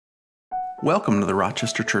Welcome to the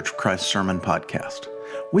Rochester Church of Christ Sermon Podcast.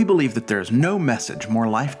 We believe that there is no message more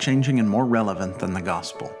life-changing and more relevant than the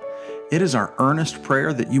gospel. It is our earnest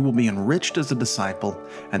prayer that you will be enriched as a disciple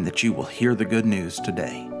and that you will hear the good news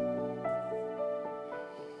today.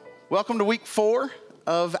 Welcome to week 4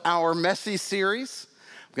 of our Messy series.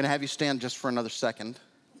 I'm going to have you stand just for another second,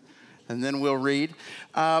 and then we'll read.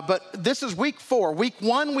 But this is week 4. Week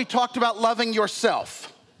 1, we talked about loving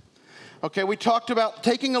yourself. Okay, we talked about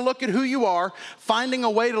taking a look at who you are, finding a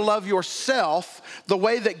way to love yourself the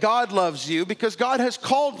way that God loves you, because God has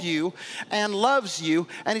called you and loves you,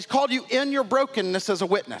 and He's called you in your brokenness as a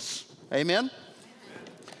witness. Amen?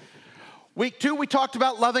 Week 2, we talked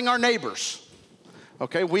about loving our neighbors.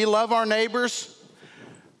 Okay, we love our neighbors,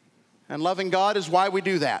 and loving God is why we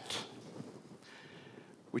do that.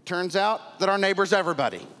 It turns out that our neighbor's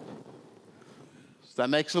everybody. So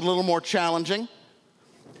that makes it a little more challenging.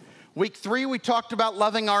 Week 3, we talked about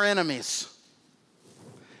loving our enemies.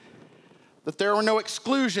 That there are no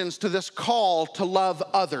exclusions to this call to love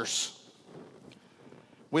others.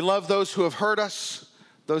 We love those who have hurt us,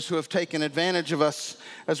 those who have taken advantage of us,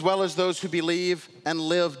 as well as those who believe and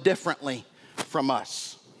live differently from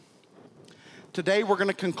us. Today, we're going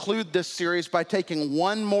to conclude this series by taking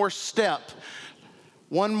one more step,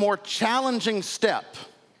 one more challenging step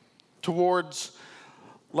towards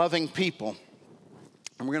loving people.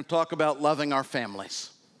 And we're going to talk about loving our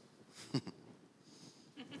families.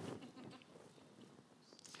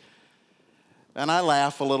 And I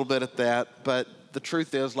laugh a little bit at that, but the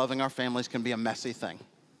truth is loving our families can be a messy thing.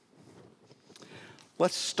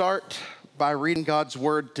 Let's start by reading God's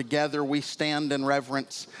word together. We stand in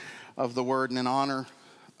reverence of the word and in honor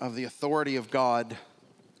of the authority of God.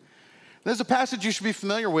 There's a passage you should be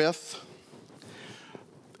familiar with.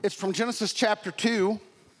 It's from Genesis chapter 2.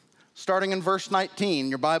 Starting in verse 19,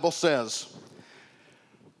 your Bible says,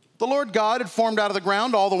 "The Lord God had formed out of the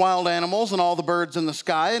ground all the wild animals and all the birds in the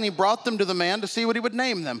sky, and He brought them to the man to see what he would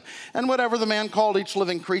name them. And whatever the man called each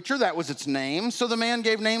living creature, that was its name. So the man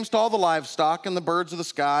gave names to all the livestock and the birds of the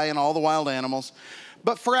sky and all the wild animals.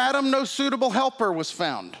 But for Adam no suitable helper was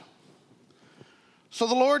found. So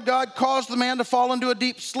the Lord God caused the man to fall into a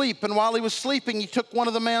deep sleep, and while he was sleeping, He took one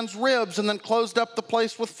of the man's ribs and then closed up the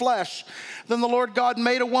place with flesh. Then the Lord God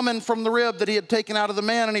made a woman from the rib that He had taken out of the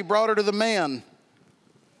man, and He brought her to the man.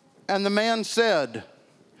 And the man said,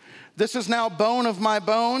 'This is now bone of my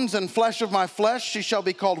bones and flesh of my flesh. She shall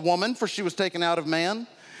be called woman, for she was taken out of man.'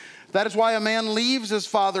 That is why a man leaves his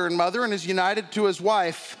father and mother and is united to his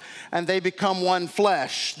wife, and they become one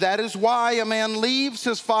flesh. That is why a man leaves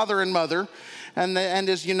his father and mother and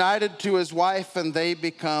is united to his wife, and they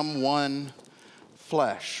become one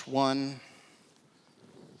flesh." One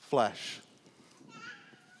flesh.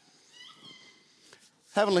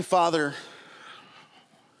 Heavenly Father,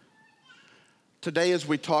 today as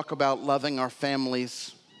we talk about loving our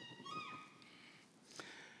families,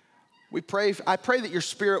 I pray that your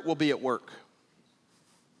Spirit will be at work,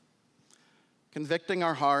 convicting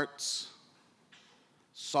our hearts,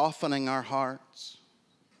 softening our hearts,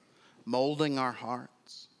 molding our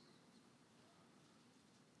hearts,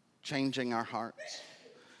 changing our hearts.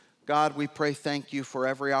 God, we pray thank you for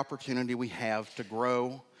every opportunity we have to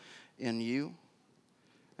grow in you.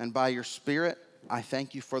 And by your Spirit, I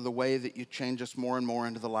thank you for the way that you change us more and more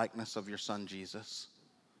into the likeness of your Son, Jesus.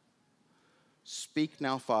 Speak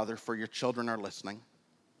now, Father, for your children are listening.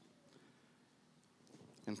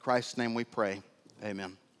 In Christ's name we pray.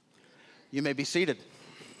 Amen. You may be seated.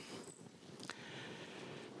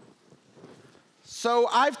 So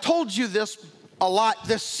I've told you this a lot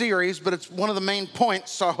this series, but it's one of the main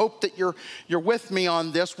points, so I hope that you're with me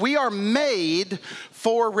on this. We are made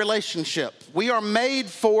for relationship. We are made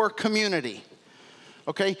for community.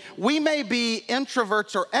 Okay? We may be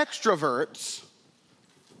introverts or extroverts.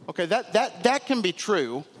 Okay, that can be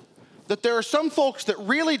true. That there are some folks that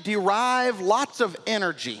really derive lots of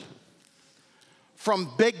energy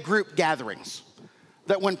from big group gatherings.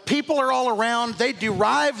 That when people are all around, they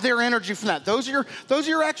derive their energy from that. Those are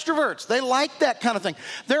your extroverts. They like that kind of thing.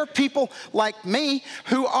 There are people like me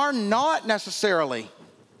who are not necessarily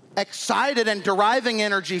excited and deriving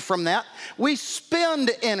energy from that. We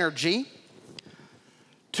spend energy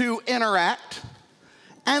to interact,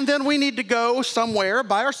 and then we need to go somewhere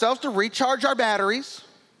by ourselves to recharge our batteries.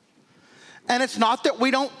 And it's not that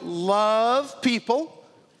we don't love people.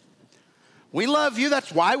 We love you.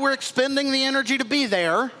 That's why we're expending the energy to be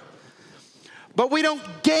there. But we don't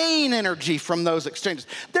gain energy from those exchanges.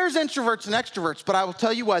 There's introverts and extroverts, but I will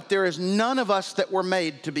tell you what, there is none of us that were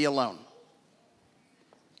made to be alone.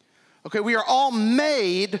 Okay, we are all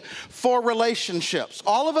made for relationships.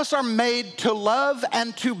 All of us are made to love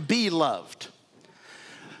and to be loved.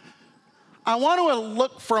 I want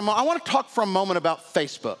to talk for a moment about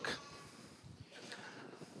Facebook,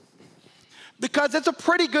 because it's a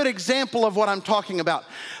pretty good example of what I'm talking about.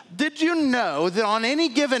 Did you know that on any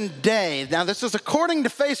given day, now this is according to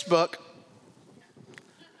Facebook,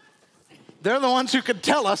 they're the ones who could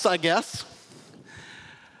tell us, I guess,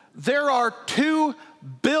 there are 2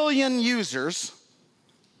 billion users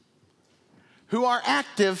who are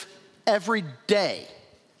active every day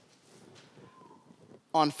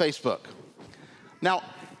on Facebook. Now,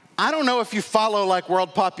 I don't know if you follow like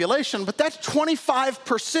world population, but that's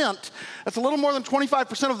 25%. That's a little more than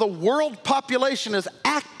 25% of the world population is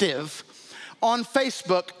active on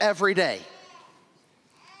Facebook every day.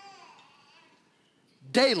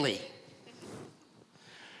 Daily.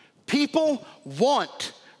 People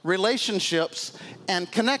want relationships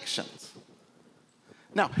and connections.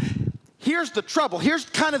 Now, here's the trouble. Here's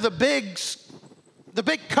kind of the big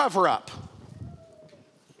cover-up.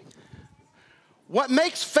 What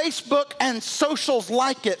makes Facebook and socials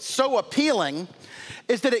like it so appealing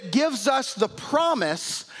is that it gives us the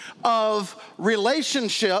promise of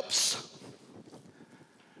relationships,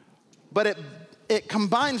 but it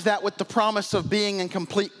combines that with the promise of being in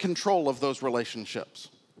complete control of those relationships.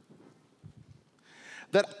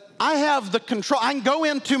 That I have the control. I can go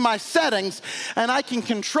into my settings and I can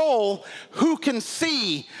control who can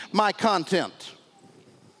see my content.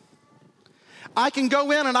 I can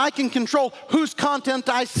go in and I can control whose content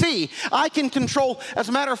I see. I can control, as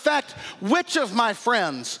a matter of fact, which of my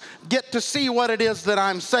friends get to see what it is that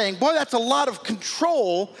I'm saying. Boy, that's a lot of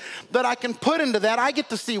control that I can put into that. I get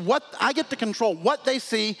to control what they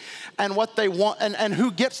see and what they want and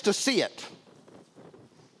who gets to see it.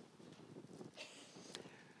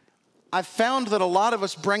 I've found that a lot of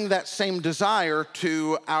us bring that same desire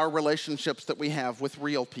to our relationships that we have with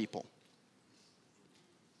real people.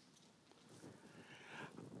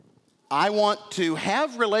 I want to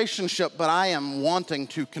have relationship, but I am wanting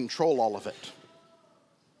to control all of it.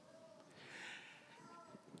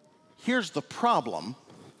 Here's the problem.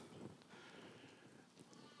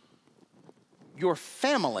 Your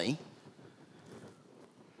family,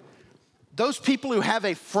 those people who have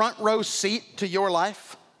a front row seat to your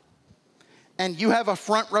life, and you have a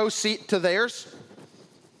front row seat to theirs,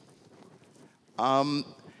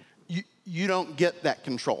 you don't get that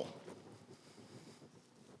control.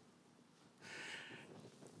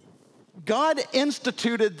 God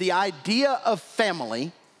instituted the idea of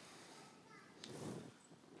family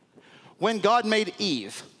when God made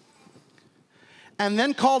Eve, and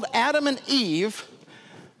then called Adam and Eve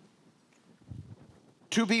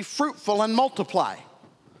to be fruitful and multiply.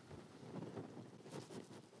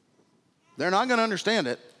 They're not going to understand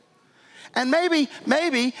it. And maybe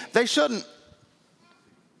they shouldn't.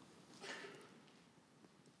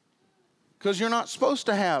 Because you're not supposed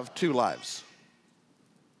to have 2 lives.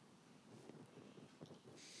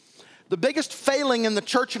 The biggest failing in the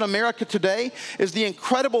church in America today is the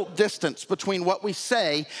incredible distance between what we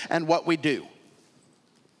say and what we do.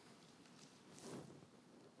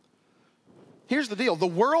 Here's the deal. The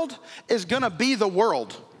world is going to be the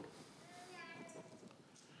world.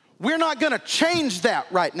 We're not going to change that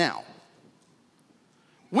right now.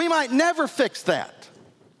 We might never fix that.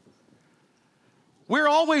 We're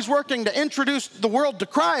always working to introduce the world to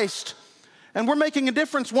Christ, and we're making a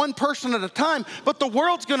difference one person at a time, but the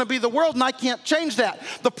world's going to be the world, and I can't change that.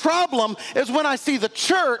 The problem is when I see the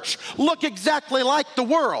church look exactly like the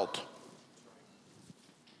world.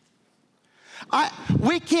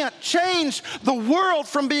 We can't change the world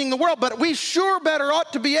from being the world, but we sure better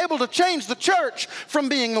ought to be able to change the church from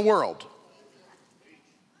being the world.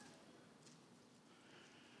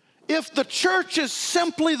 If the church is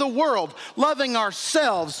simply the world, loving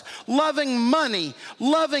ourselves, loving money,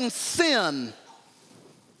 loving sin,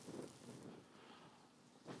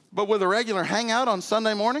 but with a regular hangout on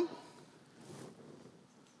Sunday morning,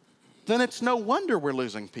 then it's no wonder we're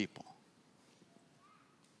losing people.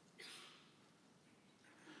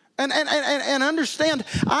 And understand,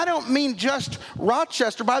 I don't mean just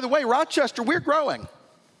Rochester. By the way, Rochester, we're growing.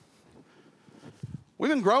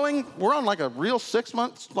 We've been growing. We're on like a real 6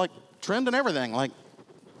 months trend and everything.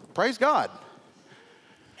 Praise God.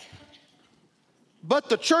 But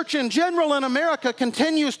the church in general in America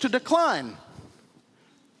continues to decline.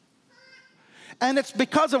 And it's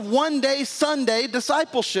because of one day Sunday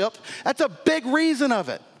discipleship. That's a big reason of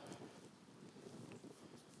it.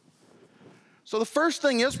 So the first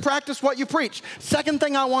thing is practice what you preach. Second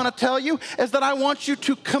thing I want to tell you is that I want you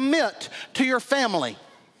to commit to your family.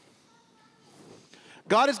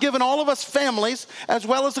 God has given all of us families as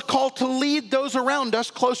well as a call to lead those around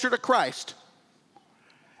us closer to Christ.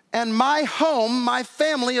 And my home, my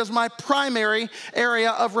family, is my primary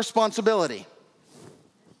area of responsibility.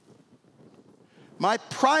 My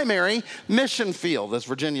primary mission field, as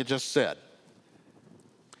Virginia just said.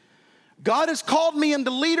 God has called me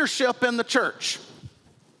into leadership in the church.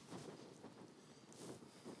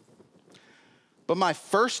 But my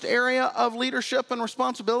first area of leadership and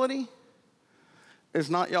responsibility is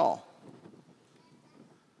not y'all.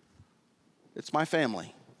 It's my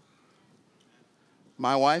family.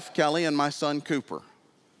 My wife, Kelly, and my son, Cooper.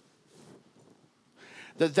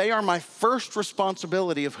 That they are my first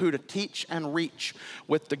responsibility of who to teach and reach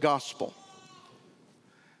with the gospel.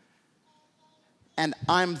 And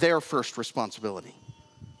I'm their first responsibility.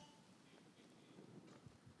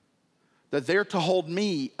 That they're to hold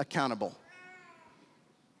me accountable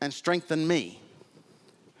and strengthen me.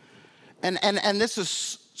 And this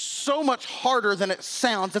is so much harder than it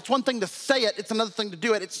sounds. It's one thing to say it, it's another thing to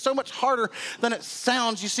do it. It's so much harder than it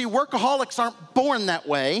sounds. You see, workaholics aren't born that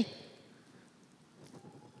way.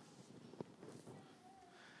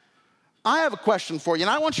 I have a question for you,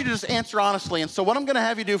 and I want you to just answer honestly. And so what I'm going to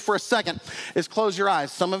have you do for a second is close your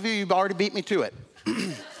eyes. Some of you, you've already beat me to it.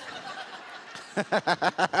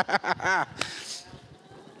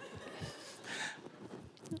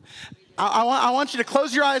 I want you to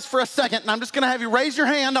close your eyes for a second, and I'm just going to have you raise your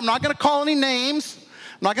hand. I'm not going to call any names.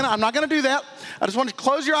 I'm not going to do that. I just want you to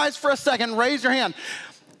close your eyes for a second, raise your hand.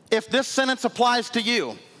 If this sentence applies to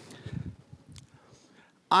you,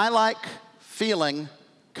 I like feeling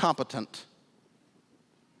competent.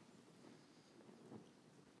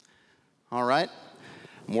 All right?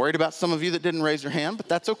 I'm worried about some of you that didn't raise your hand, but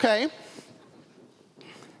that's okay.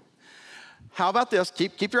 How about this?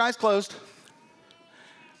 Keep your eyes closed.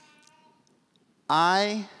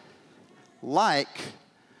 I like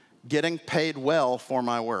getting paid well for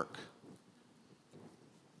my work.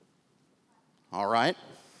 All right?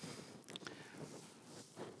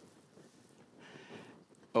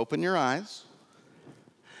 Open your eyes.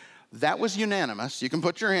 That was unanimous. You can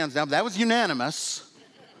put your hands down. That was unanimous.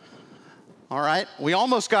 All right? We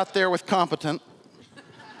almost got there with competent.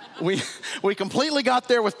 We completely got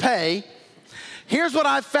there with pay. Here's what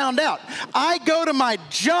I've found out. I go to my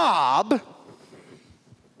job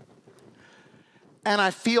and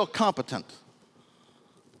I feel competent.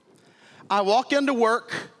 I walk into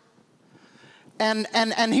work and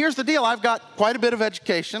here's the deal. I've got quite a bit of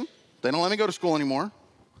education. They don't let me go to school anymore.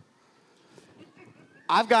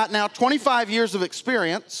 I've got now 25 years of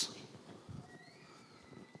experience.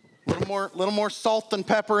 A little more salt than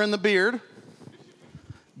pepper in the beard.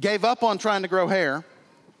 Gave up on trying to grow hair.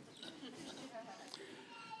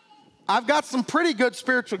 I've got some pretty good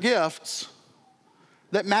spiritual gifts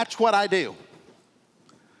that match what I do.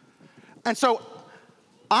 And so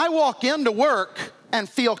I walk into work and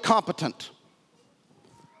feel competent.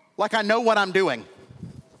 Like I know what I'm doing.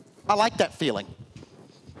 I like that feeling.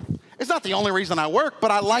 It's not the only reason I work, but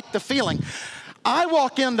I like the feeling. I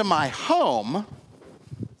walk into my home.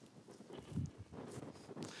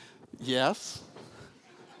 Yes.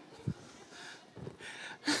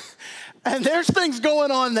 And there's things going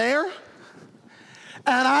on there.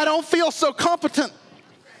 And I don't feel so competent.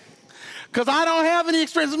 Because I don't have any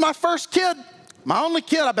experience. This is my first kid. My only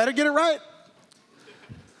kid. I better get it right.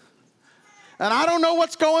 And I don't know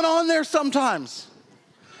what's going on there sometimes.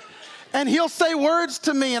 And he'll say words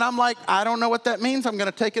to me, and I'm like, I don't know what that means. I'm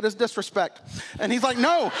going to take it as disrespect. And he's like,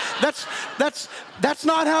 no, that's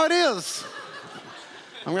not how it is.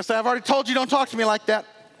 I'm going to say, I've already told you, don't talk to me like that.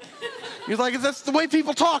 He's like, is that the way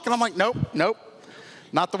people talk? And I'm like, nope,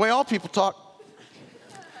 not the way all people talk.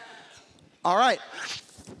 All right.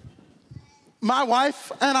 My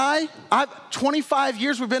wife and I've 25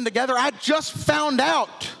 years we've been together. I just found out.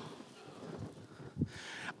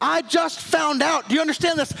 Do you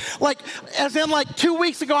understand this? As in 2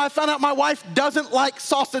 weeks ago, I found out my wife doesn't like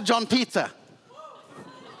sausage on pizza.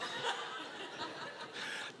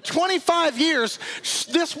 25 years,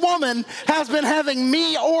 this woman has been having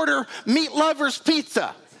me order Meat Lover's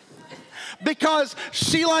Pizza because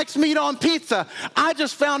she likes meat on pizza. I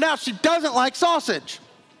just found out she doesn't like sausage.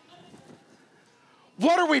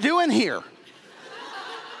 What are we doing here?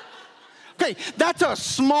 Okay, that's a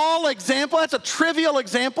small example. That's a trivial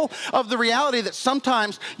example of the reality that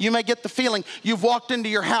sometimes you may get the feeling you've walked into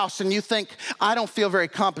your house and you think, I don't feel very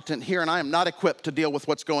competent here and I am not equipped to deal with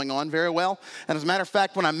what's going on very well. And as a matter of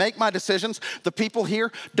fact, when I make my decisions, the people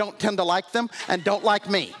here don't tend to like them and don't like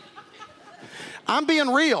me. I'm being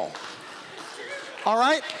real. All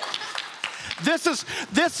right? This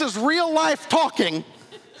is real life talking.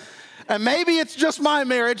 And maybe it's just my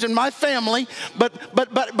marriage and my family,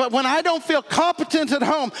 but when I don't feel competent at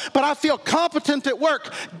home, but I feel competent at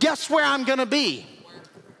work, guess where I'm going to be?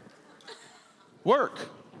 Work.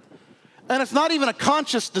 And it's not even a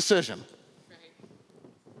conscious decision.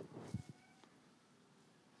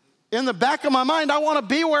 In the back of my mind, I want to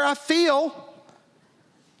be where I feel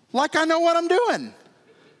like I know what I'm doing.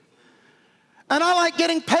 And I like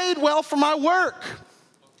getting paid well for my work.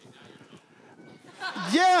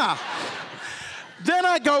 Yeah. Then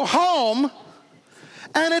I go home,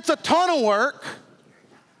 and it's a ton of work,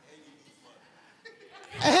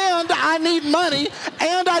 and I need money,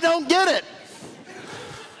 and I don't get it.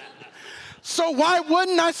 So why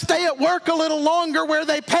wouldn't I stay at work a little longer where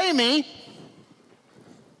they pay me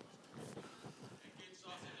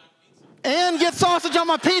and get sausage on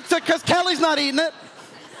my pizza because Kelly's not eating it?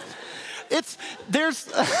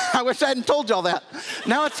 I wish I hadn't told y'all that.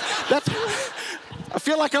 Now I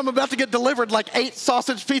feel like I'm about to get delivered like 8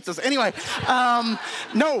 sausage pizzas. Anyway,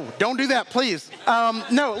 no, don't do that, please.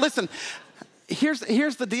 No, listen,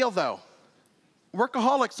 here's the deal though.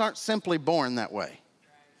 Workaholics aren't simply born that way.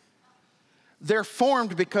 They're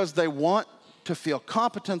formed because they want to feel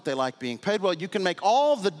competent. They like being paid well. You can make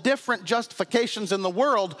all the different justifications in the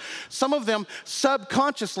world, some of them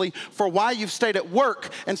subconsciously, for why you've stayed at work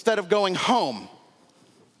instead of going home.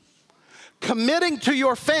 Committing to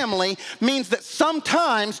your family means that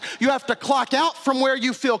sometimes you have to clock out from where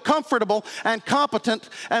you feel comfortable and competent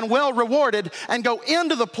and well rewarded and go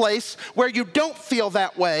into the place where you don't feel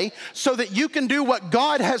that way so that you can do what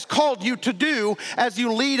God has called you to do as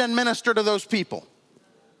you lead and minister to those people.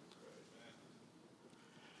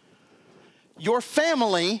 Your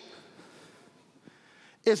family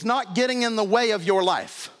is not getting in the way of your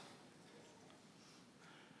life.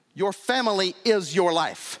 Your family is your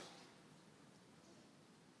life.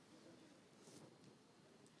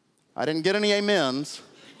 I didn't get any amens,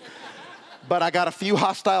 but I got a few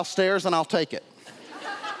hostile stares and I'll take it.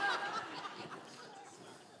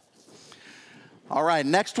 All right,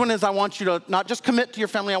 next one is I want you to not just commit to your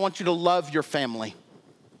family, I want you to love your family.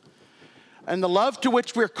 And the love to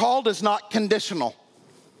which we're called is not conditional.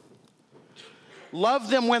 Love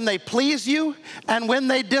them when they please you and when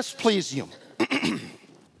they displease you.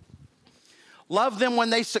 Love them when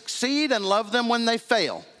they succeed and love them when they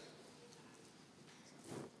fail.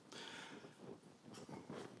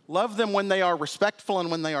 Love them when they are respectful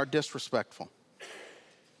and when they are disrespectful.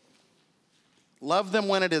 Love them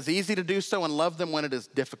when it is easy to do so and love them when it is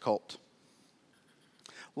difficult.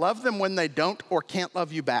 Love them when they don't or can't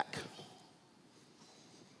love you back.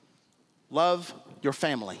 Love your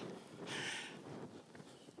family.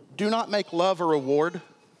 Do not make love a reward.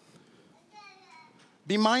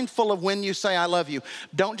 Be mindful of when you say, I love you.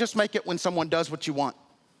 Don't just make it when someone does what you want.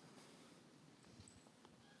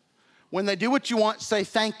 When they do what you want, say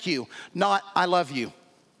thank you, not I love you.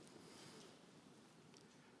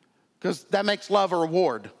 Because that makes love a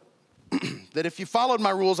reward. That if you followed my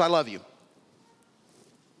rules, I love you.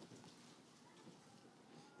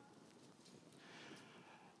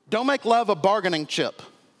 Don't make love a bargaining chip.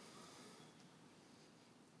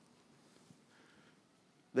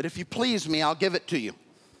 That if you please me, I'll give it to you.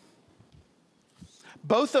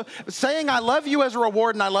 Saying I love you as a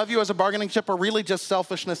reward and I love you as a bargaining chip are really just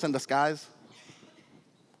selfishness in disguise.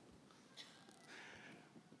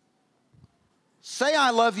 Say I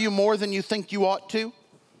love you more than you think you ought to.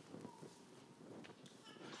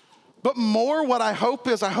 But more, what I hope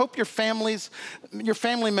is, I hope your family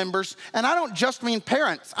members, and I don't just mean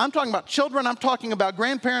parents. I'm talking about children. I'm talking about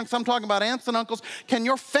grandparents. I'm talking about aunts and uncles. Can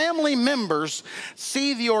your family members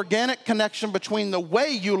see the organic connection between the way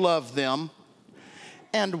you love them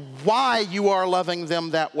and why you are loving them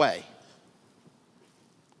that way?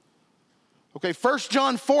 Okay, 1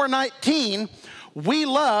 John 4:19, we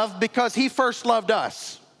love because he first loved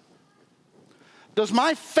us. Does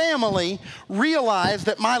my family realize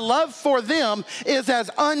that my love for them is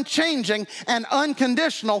as unchanging and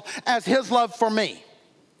unconditional as his love for me?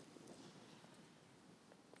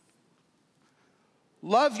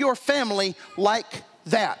 Love your family like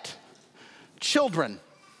that. Children,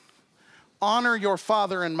 honor your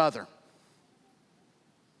father and mother.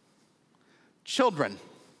 Children,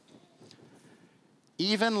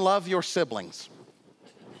 even love your siblings.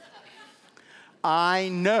 I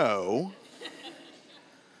know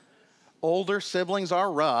older siblings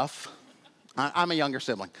are rough. I'm a younger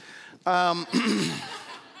sibling. Now,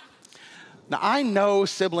 I know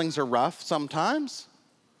siblings are rough sometimes.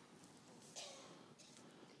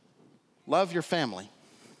 Love your family.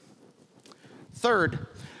 Third,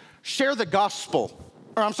 share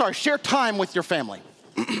time with your family.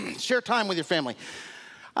 Share time with your family.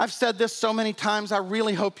 I've said this so many times, I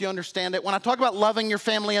really hope you understand it. When I talk about loving your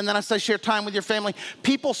family and then I say share time with your family,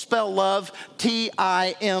 people spell love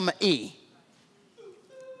T-I-M-E.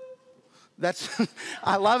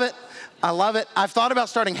 I love it. I love it. I've thought about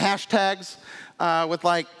starting hashtags with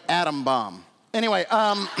like atom bomb. Anyway,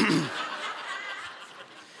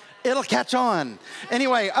 it'll catch on.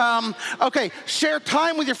 Anyway, okay, share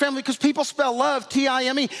time with your family because people spell love,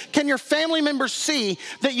 T-I-M-E. Can your family members see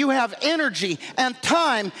that you have energy and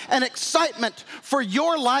time and excitement for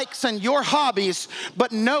your likes and your hobbies,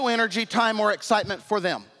 but no energy, time, or excitement for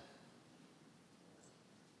them?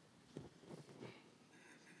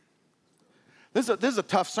 This is a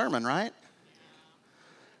tough sermon, right?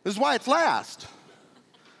 This is why it's last.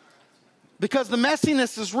 Because the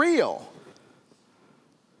messiness is real.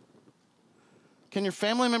 Can your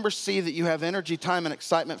family members see that you have energy, time, and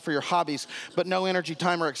excitement for your hobbies, but no energy,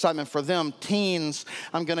 time, or excitement for them? Teens,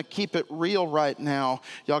 I'm going to keep it real right now.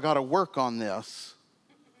 Y'all got to work on this.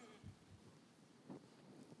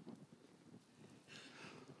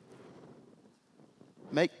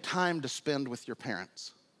 Make time to spend with your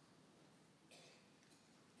parents.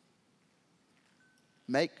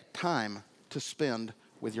 Make time to spend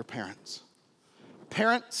with your parents.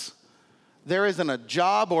 Parents, there isn't a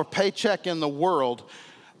job or paycheck in the world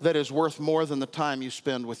that is worth more than the time you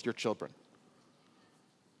spend with your children.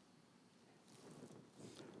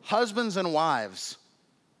 Husbands and wives,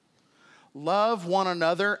 love one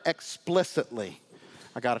another explicitly.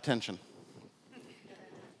 I got attention.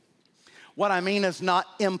 What I mean is not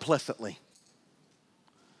implicitly.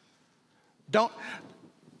 Don't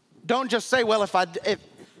just say, well, if I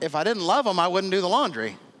didn't love them, I wouldn't do the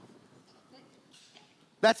laundry.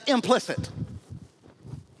 That's implicit.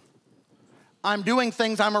 I'm doing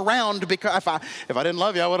things, I'm around because if I didn't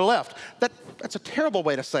love you, I would have left. That's a terrible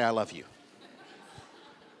way to say I love you.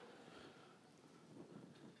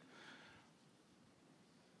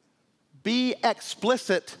 Be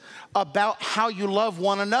explicit about how you love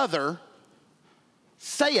one another.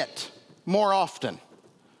 Say it more often.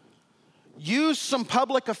 Use some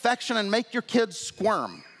public affection and make your kids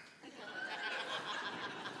squirm.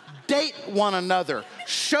 Date one another.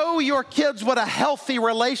 Show your kids what a healthy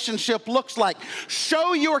relationship looks like.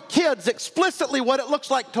 Show your kids explicitly what it looks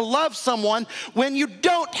like to love someone when you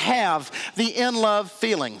don't have the in-love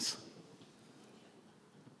feelings.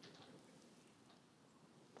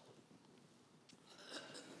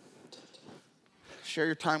 Share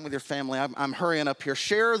your time with your family. I'm hurrying up here.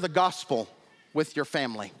 Share the gospel with your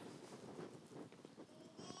family.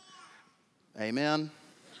 Amen.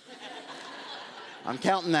 I'm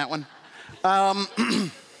counting that one.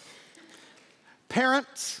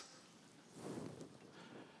 Parents,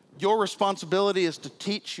 your responsibility is to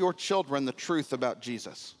teach your children the truth about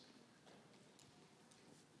Jesus.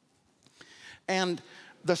 And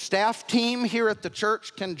the staff team here at the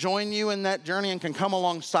church can join you in that journey and can come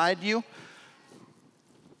alongside you,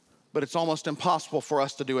 but it's almost impossible for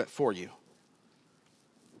us to do it for you.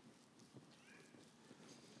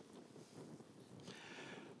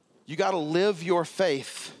 You got to live your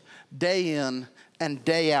faith day in and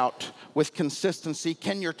day out with consistency.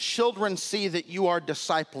 Can your children see that you are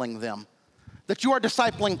discipling them? That you are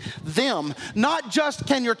discipling them. Not just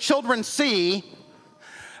can your children see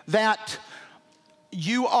that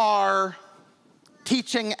you are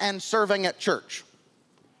teaching and serving at church.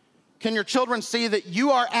 Can your children see that you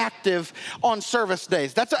are active on service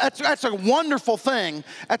days? That's a wonderful thing.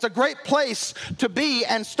 That's a great place to be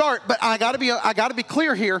and start. But I got to be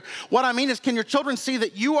clear here. What I mean is, can your children see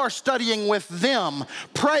that you are studying with them,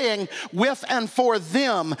 praying with and for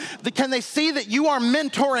them? Can they see that you are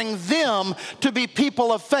mentoring them to be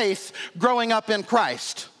people of faith, growing up in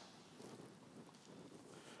Christ?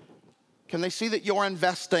 Can they see that you're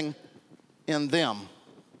investing in them?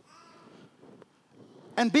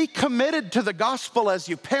 And be committed to the gospel as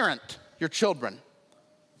you parent your children.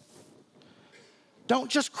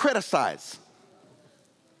 Don't just criticize.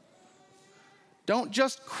 Don't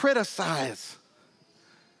just criticize.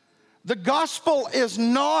 The gospel is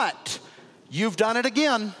not, you've done it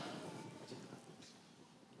again.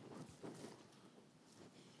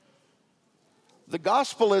 The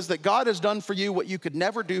gospel is that God has done for you what you could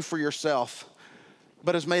never do for yourself,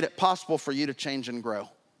 but has made it possible for you to change and grow.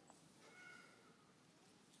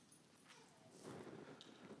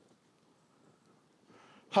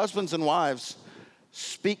 Husbands and wives,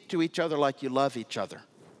 speak to each other like you love each other.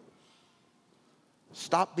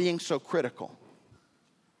 Stop being so critical.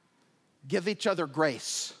 Give each other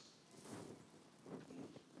grace.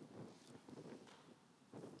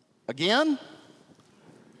 Again?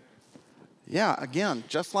 Yeah, again,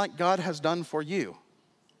 just like God has done for you.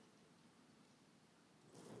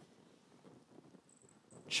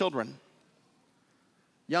 Children,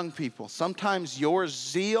 young people, sometimes your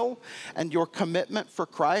zeal and your commitment for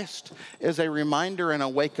Christ is a reminder and a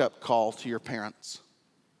wake-up call to your parents.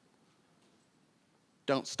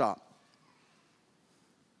 Don't stop.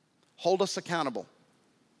 Hold us accountable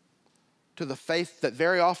to the faith that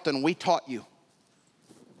very often we taught you,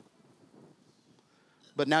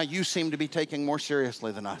 but now you seem to be taking more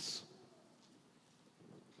seriously than us.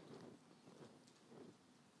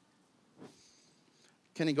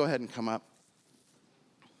 Kenny, go ahead and come up.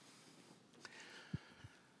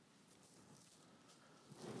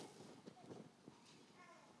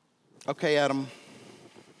 Okay, Adam.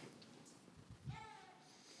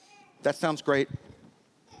 That sounds great.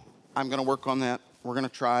 I'm going to work on that. We're going to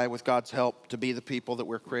try, with God's help, to be the people that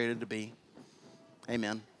we're created to be.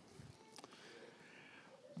 Amen.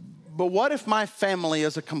 But what if my family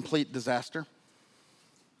is a complete disaster?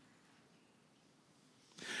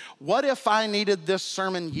 What if I needed this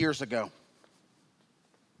sermon years ago?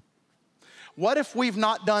 What if we've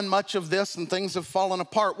not done much of this and things have fallen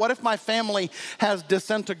apart? What if my family has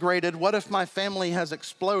disintegrated? What if my family has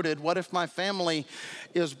exploded? What if my family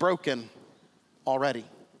is broken already?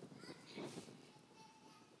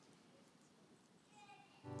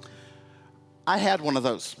 I had one of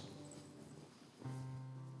those.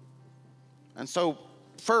 And so,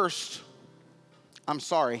 first, I'm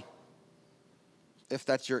sorry if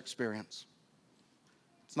that's your experience.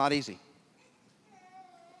 It's not easy.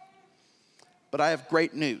 But I have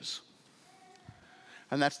great news,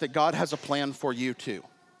 and that's that God has a plan for you too.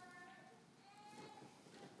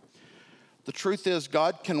 The truth is,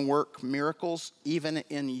 God can work miracles even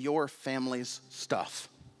in your family's stuff.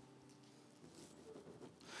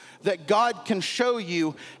 That God can show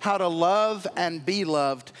you how to love and be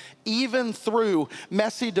loved even through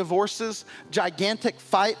messy divorces, gigantic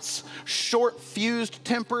fights, short-fused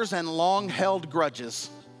tempers, and long-held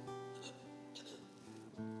grudges.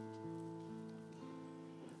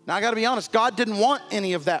 Now, I got to be honest, God didn't want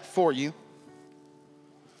any of that for you.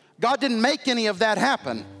 God didn't make any of that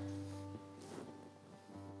happen.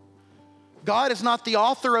 God is not the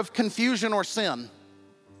author of confusion or sin.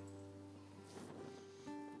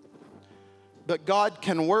 But God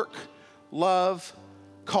can work, love,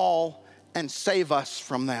 call, and save us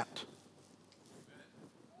from that.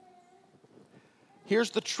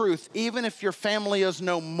 Here's the truth. Even if your family is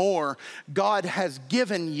no more, God has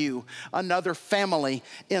given you another family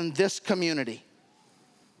in this community.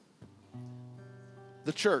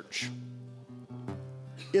 The church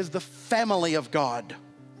is the family of God.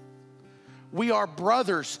 We are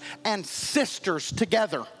brothers and sisters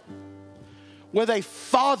together, with a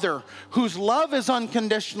Father whose love is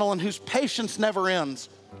unconditional and whose patience never ends.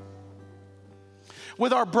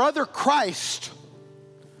 With our brother Christ,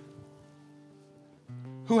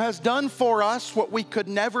 who has done for us what we could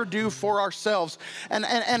never do for ourselves.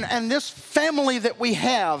 And this family that we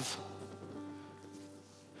have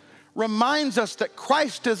reminds us that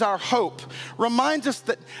Christ is our hope, reminds us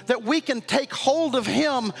that we can take hold of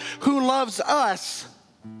Him who loves us.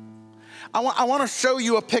 I want to show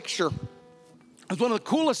you a picture. It's one of the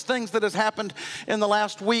coolest things that has happened in the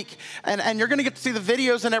last week. And you're going to get to see the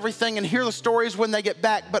videos and everything and hear the stories when they get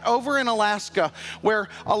back. But over in Alaska, where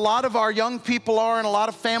a lot of our young people are and a lot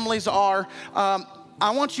of families are, I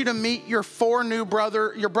want you to meet your your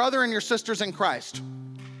brother and your sisters in Christ.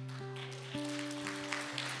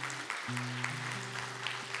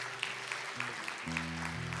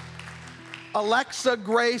 Alexa,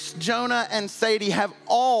 Grace, Jonah, and Sadie have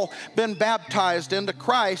all been baptized into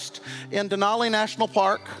Christ in Denali National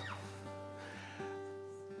Park.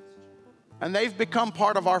 And they've become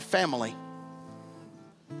part of our family.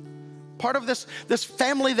 Part of this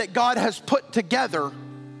family that God has put together.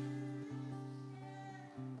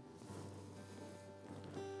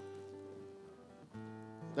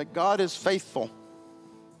 That God is faithful.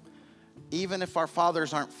 Even if our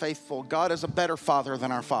fathers aren't faithful, God is a better father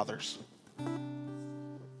than our fathers.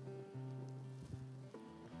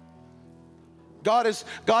 God is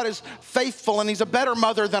faithful, and He's a better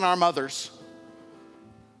mother than our mothers.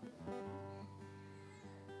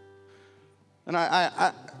 And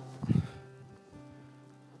I've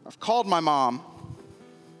called my mom.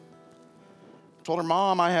 I told her,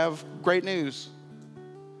 Mom, I have great news.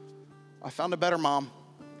 I found a better mom.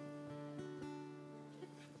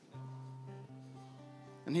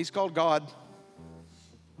 And He's called God.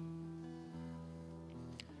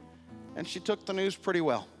 And she took the news pretty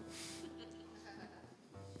well.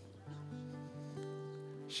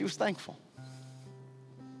 She was thankful.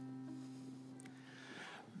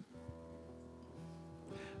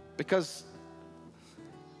 Because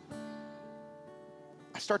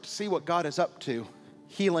I start to see what God is up to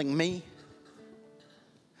healing me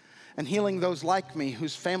and healing those like me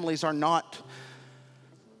whose families are not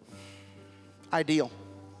ideal.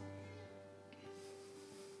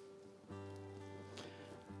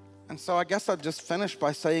 And so I guess I'd just finish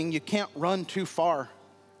by saying you can't run too far.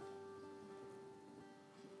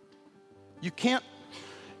 You can't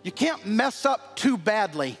mess up too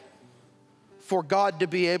badly for God to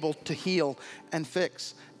be able to heal and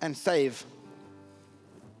fix and save.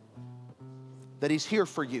 That He's here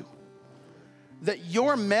for you. That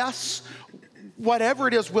your mess, whatever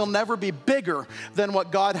it is, will never be bigger than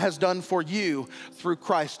what God has done for you through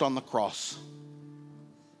Christ on the cross.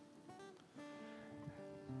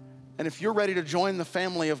 And if you're ready to join the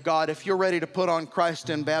family of God, if you're ready to put on Christ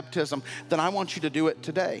in baptism, then I want you to do it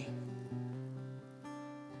today.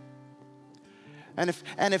 And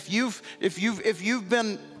if you've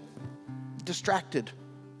been distracted,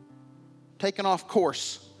 taken off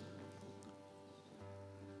course,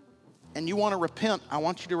 and you want to repent, I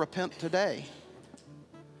want you to repent today.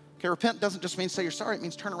 Okay, repent doesn't just mean say you're sorry. It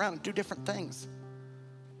means turn around and do different things.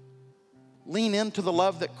 Lean into the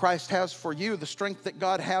love that Christ has for you, the strength that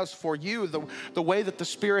God has for you, the way that the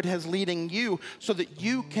Spirit is leading you so that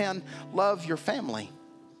you can love your family.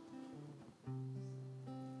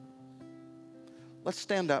 Let's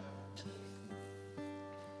stand up.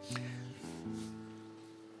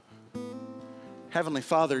 Heavenly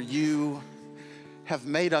Father, you have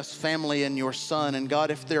made us family in your Son. And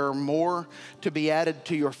God, if there are more to be added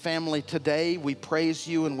to your family today, we praise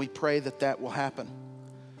you and we pray that that will happen.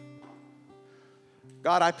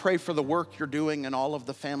 God, I pray for the work you're doing in all of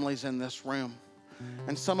the families in this room.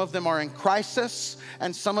 And some of them are in crisis,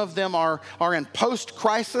 and some of them are in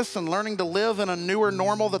post-crisis and learning to live in a newer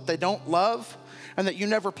normal that they don't love and that you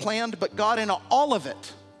never planned. But God, in all of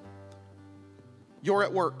it, you're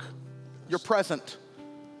at work. You're present.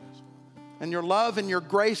 And your love and your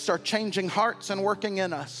grace are changing hearts and working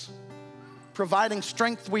in us, providing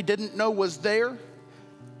strength we didn't know was there,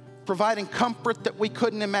 providing comfort that we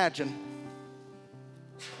couldn't imagine.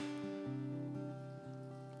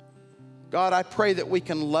 God, I pray that we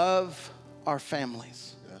can love our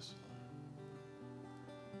families. Yes.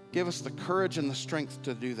 Give us the courage and the strength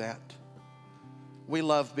to do that. We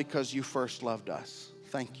love because you first loved us.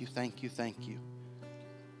 Thank you, thank you, thank you.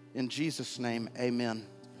 In Jesus' name, amen.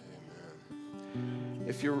 Amen.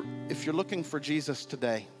 If you're looking for Jesus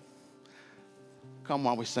today, come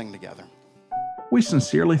while we sing together. We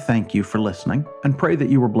sincerely thank you for listening and pray that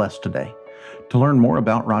you were blessed today. To learn more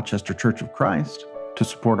about Rochester Church of Christ, to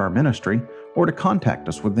support our ministry, or to contact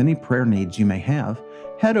us with any prayer needs you may have,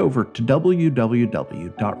 head over to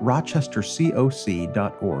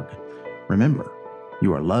www.rochestercoc.org. Remember,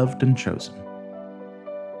 you are loved and chosen.